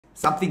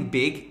Something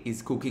big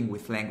is cooking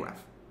with LangGraph,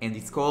 and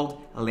it's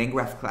called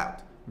LangGraph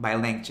Cloud by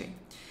LangChain.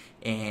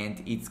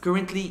 And it's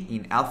currently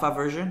in alpha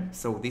version,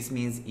 so this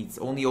means it's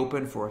only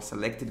open for a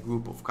selected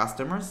group of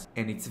customers.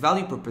 And its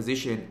value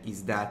proposition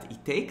is that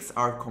it takes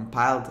our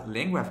compiled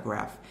LangGraph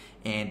graph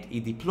and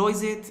it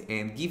deploys it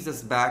and gives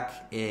us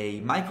back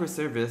a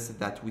microservice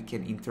that we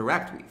can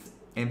interact with.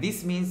 And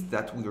this means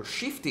that we are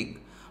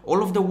shifting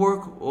all of the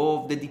work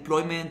of the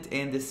deployment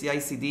and the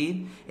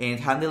CI/CD and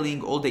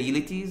handling all the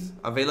utilities,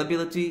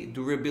 availability,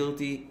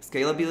 durability,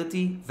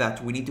 scalability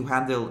that we need to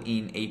handle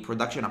in a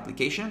production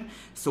application.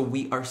 So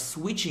we are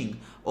switching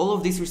all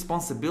of this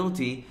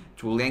responsibility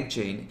to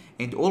LangChain,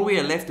 and all we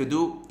are left to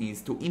do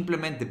is to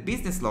implement the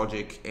business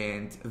logic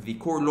and the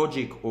core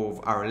logic of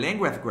our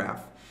LangGraph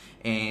graph,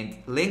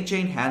 and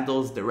LangChain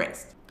handles the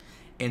rest.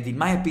 And in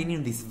my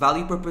opinion, this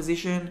value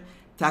proposition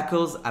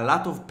tackles a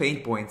lot of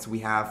pain points we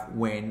have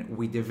when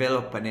we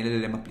develop an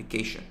LLM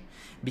application.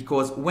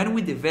 Because when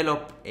we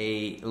develop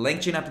a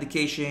LangChain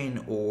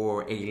application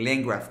or a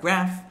LangGraph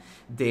graph,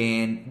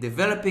 then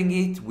developing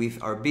it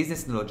with our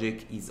business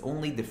logic is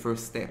only the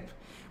first step.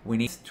 We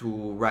need to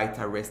write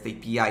a REST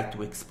API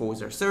to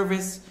expose our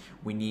service.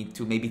 We need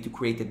to maybe to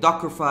create a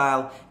Docker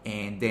file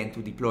and then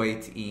to deploy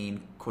it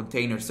in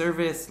container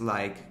service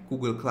like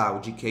Google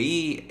Cloud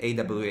GKE,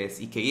 AWS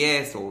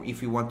EKS, or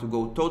if we want to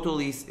go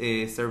totally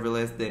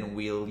serverless, then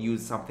we'll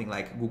use something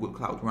like Google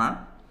Cloud Run.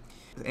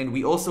 And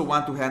we also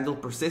want to handle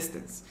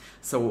persistence.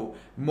 So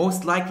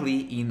most likely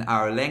in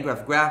our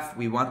LangGraph graph,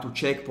 we want to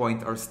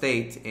checkpoint our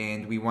state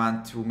and we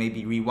want to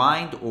maybe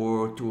rewind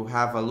or to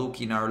have a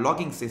look in our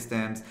logging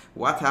systems,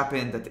 what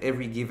happened at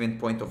every given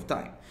point of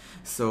time.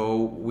 So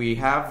we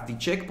have the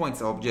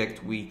checkpoints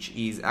object, which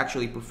is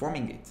actually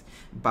performing it.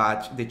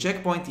 But the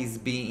checkpoint is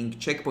being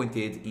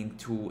checkpointed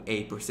into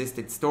a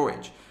persistent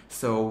storage.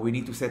 So we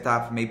need to set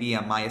up maybe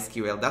a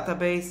MySQL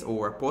database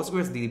or a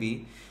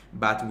PostgreSDB,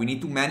 but we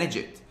need to manage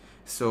it.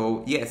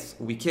 So yes,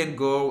 we can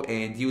go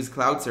and use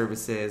cloud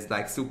services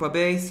like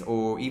Supabase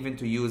or even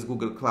to use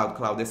Google Cloud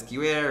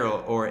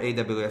SQL or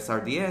AWS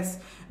RDS,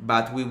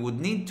 but we would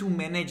need to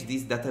manage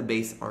this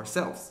database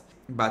ourselves.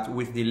 But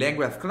with the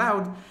LangGraph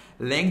Cloud,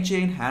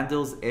 LangChain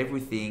handles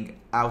everything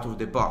out of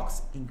the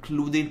box,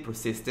 including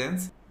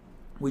persistence,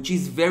 which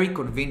is very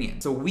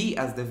convenient. So we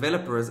as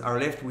developers are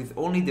left with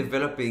only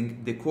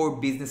developing the core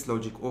business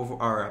logic of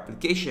our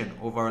application,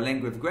 of our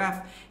LangGraph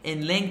graph,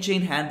 and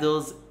LangChain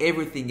handles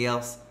everything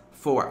else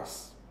for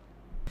us.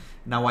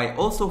 Now I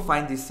also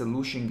find this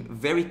solution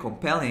very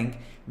compelling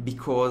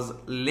because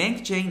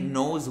LangChain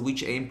knows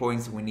which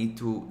endpoints we need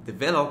to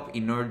develop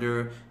in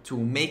order to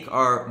make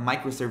our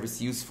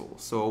microservice useful.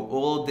 So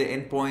all the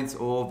endpoints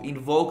of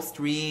invoke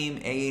stream,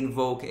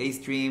 invoke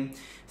stream,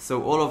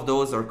 so all of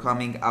those are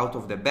coming out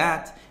of the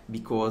bat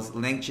because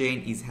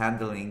LangChain is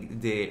handling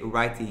the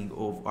writing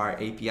of our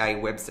API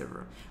web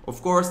server.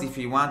 Of course, if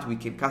we want, we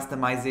can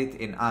customize it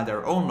and add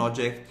our own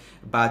logic,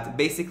 but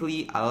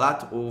basically a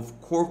lot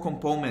of core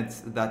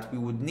components that we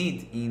would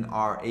need in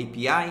our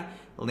API,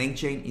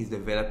 LangChain is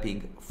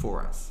developing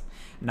for us.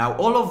 Now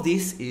all of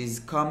this is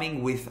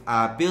coming with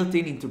a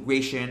built-in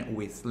integration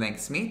with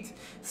LangSmith.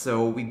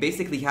 So we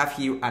basically have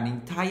here an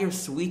entire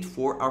suite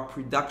for our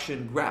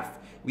production graph.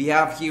 We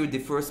have here the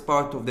first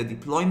part of the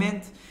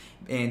deployment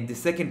and the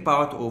second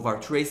part of our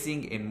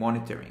tracing and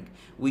monitoring,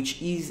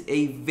 which is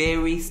a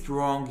very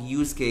strong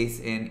use case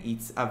and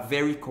it's a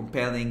very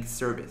compelling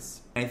service.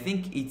 I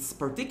think it's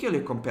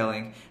particularly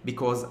compelling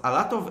because a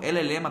lot of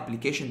LLM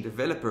application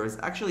developers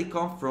actually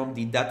come from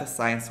the data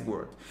science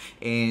world,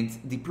 and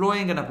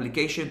deploying an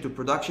application to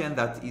production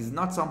that is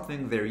not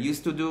something they're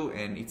used to do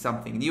and it's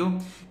something new,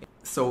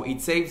 so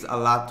it saves a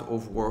lot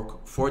of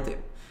work for them.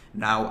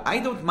 Now, I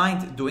don't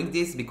mind doing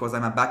this because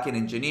I'm a backend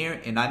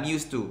engineer and I'm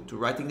used to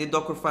writing the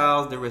Docker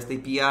files, the REST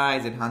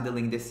APIs, and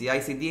handling the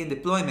CI/CD and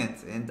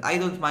deployment, and I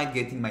don't mind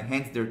getting my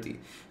hands dirty.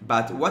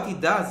 But what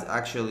it does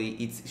actually,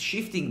 it's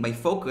shifting my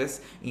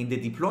focus in the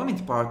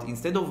deployment part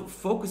instead of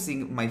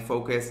focusing my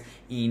focus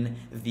in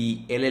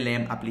the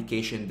LLM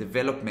application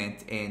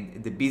development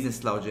and the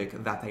business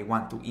logic that I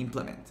want to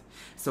implement.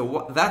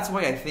 So that's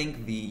why I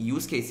think the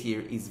use case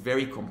here is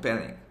very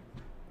compelling.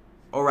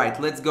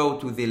 Alright, let's go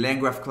to the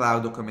LangGraph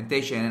Cloud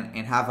documentation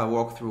and have a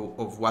walkthrough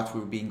of what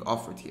we're being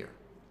offered here.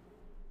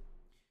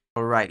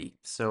 Alrighty,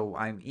 so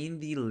I'm in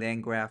the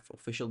LangGraph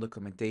official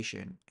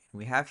documentation.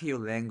 We have here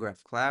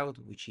LangGraph Cloud,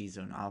 which is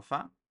on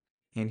alpha.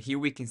 And here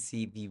we can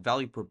see the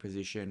value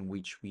proposition,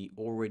 which we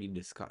already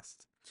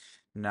discussed.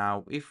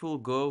 Now, if we'll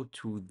go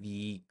to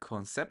the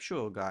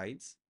conceptual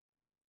guides,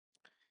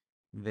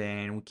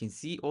 then we can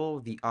see all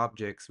of the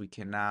objects we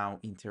can now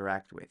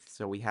interact with.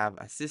 So we have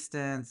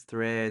assistants,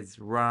 threads,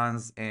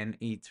 runs, and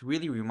it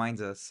really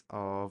reminds us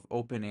of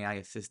OpenAI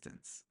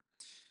assistants.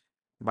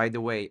 By the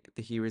way,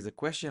 here is a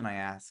question I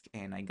asked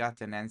and I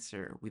got an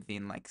answer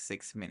within like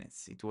 6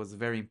 minutes. It was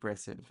very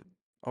impressive.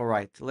 All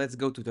right, let's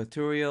go to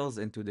tutorials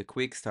and to the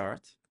quick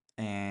start.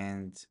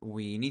 And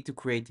we need to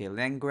create a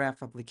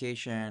LangGraph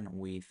application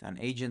with an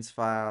agents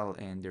file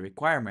and the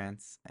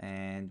requirements,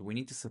 and we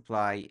need to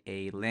supply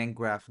a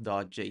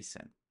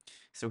langgraph.json.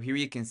 So here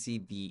you can see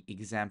the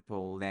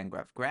example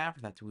LangGraph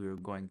graph that we're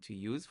going to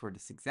use for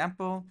this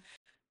example.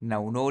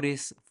 Now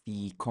notice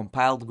the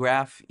compiled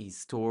graph is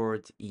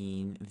stored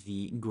in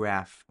the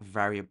graph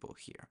variable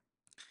here.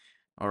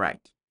 All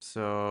right,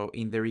 so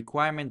in the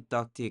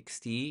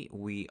requirement.txt,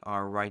 we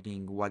are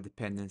writing what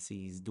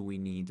dependencies do we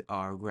need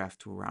our graph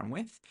to run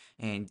with.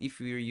 And if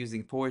we're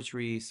using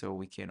poetry, so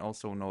we can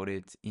also note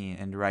it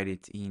and write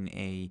it in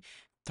a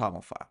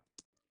toml file.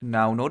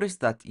 Now notice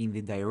that in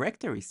the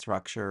directory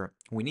structure,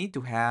 we need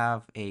to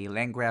have a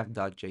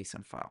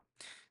langgraph.json file.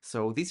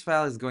 So this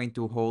file is going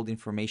to hold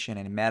information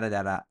and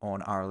metadata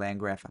on our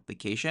LangGraph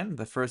application.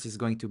 The first is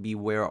going to be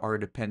where our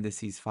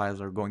dependencies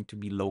files are going to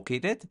be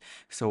located.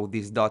 So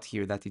this dot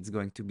here that it's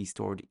going to be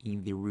stored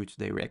in the root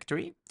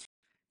directory.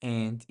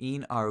 And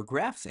in our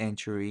graphs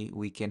entry,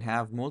 we can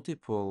have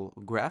multiple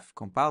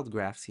compiled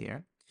graphs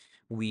here.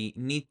 We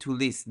need to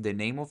list the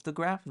name of the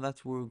graph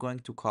that we're going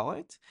to call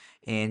it.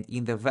 And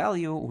in the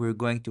value, we're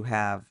going to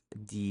have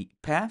the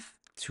path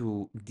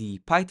to the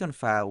Python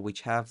file,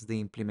 which has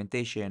the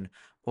implementation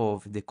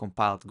of the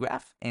compiled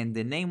graph and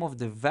the name of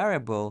the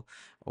variable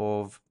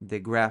of the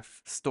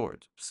graph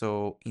stored.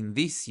 So in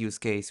this use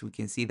case, we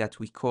can see that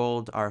we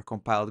called our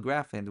compiled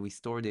graph and we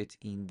stored it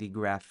in the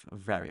graph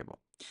variable.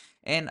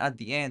 And at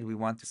the end, we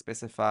want to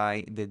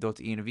specify the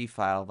 .env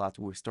file that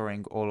we're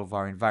storing all of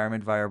our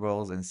environment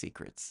variables and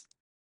secrets.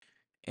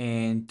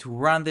 And to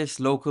run this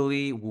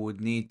locally, we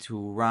would need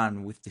to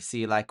run with the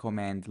CLI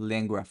command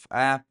langgraph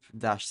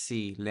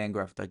app-c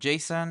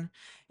langgraph.json.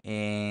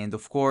 And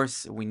of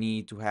course, we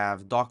need to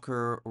have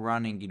Docker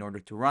running in order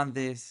to run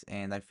this.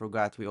 And I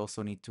forgot, we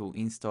also need to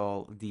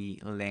install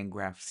the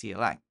langgraph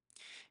CLI.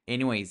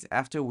 Anyways,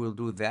 after we'll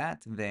do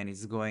that, then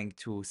it's going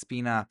to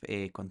spin up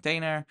a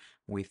container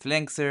with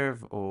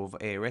LangServe of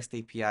a REST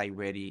API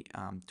ready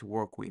to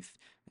work with.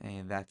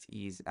 And that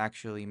is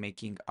actually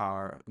making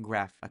our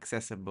graph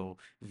accessible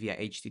via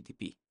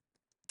HTTP.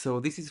 So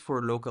this is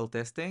for local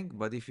testing,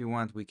 but if you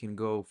want, we can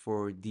go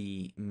for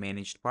the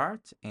managed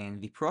part,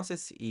 and the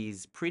process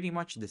is pretty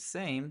much the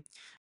same.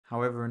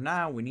 However,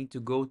 now we need to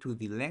go to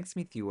the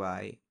LangSmith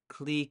UI,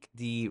 click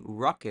the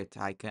rocket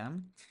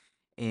icon,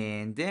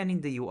 and then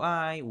in the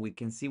UI, we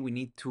can see we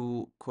need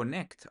to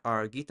connect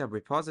our GitHub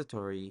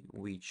repository,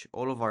 which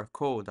all of our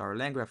code, our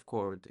LangGraph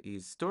code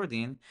is stored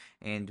in,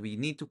 and we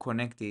need to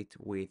connect it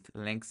with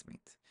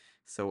LangSmith.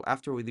 So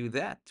after we do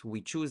that,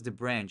 we choose the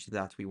branch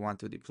that we want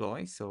to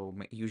deploy. So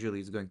usually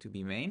it's going to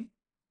be main.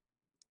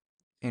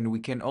 And we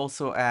can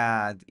also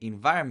add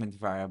environment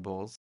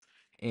variables.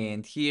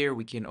 And here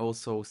we can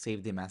also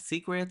save them as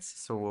secrets.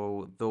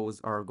 So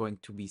those are going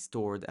to be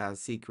stored as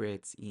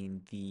secrets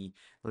in the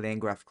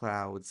LangGraph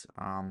Cloud's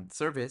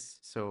service.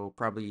 So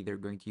probably they're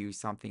going to use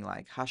something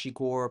like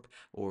HashiCorp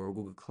or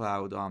Google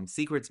Cloud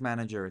Secrets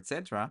Manager,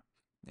 etc.,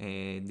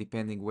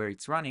 depending where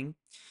it's running.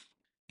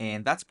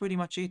 And that's pretty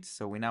much it.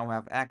 So we now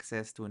have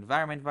access to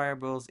environment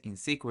variables in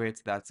secrets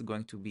that's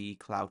going to be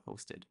cloud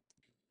hosted.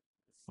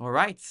 All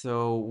right,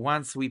 so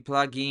once we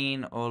plug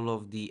in all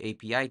of the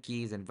API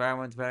keys,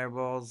 environment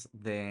variables,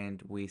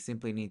 then we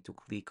simply need to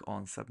click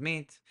on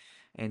submit.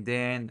 And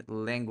then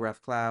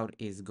LangGraph Cloud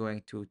is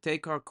going to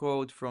take our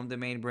code from the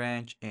main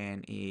branch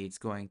and it's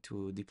going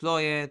to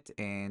deploy it.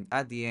 And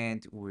at the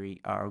end,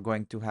 we are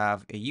going to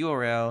have a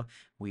URL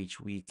which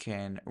we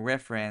can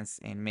reference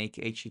and make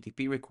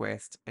HTTP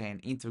requests and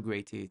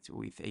integrate it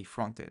with a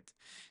frontend.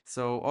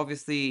 So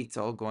obviously, it's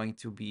all going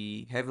to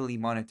be heavily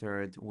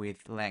monitored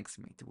with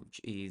LangSmith, which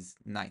is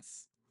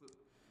nice.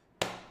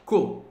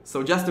 Cool.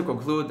 So just to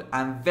conclude,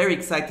 I'm very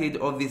excited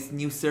of this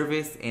new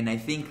service and I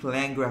think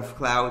LangGraph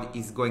Cloud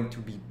is going to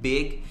be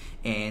big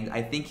and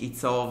I think it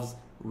solves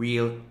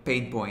real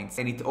pain points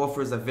and it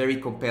offers a very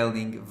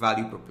compelling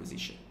value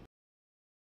proposition.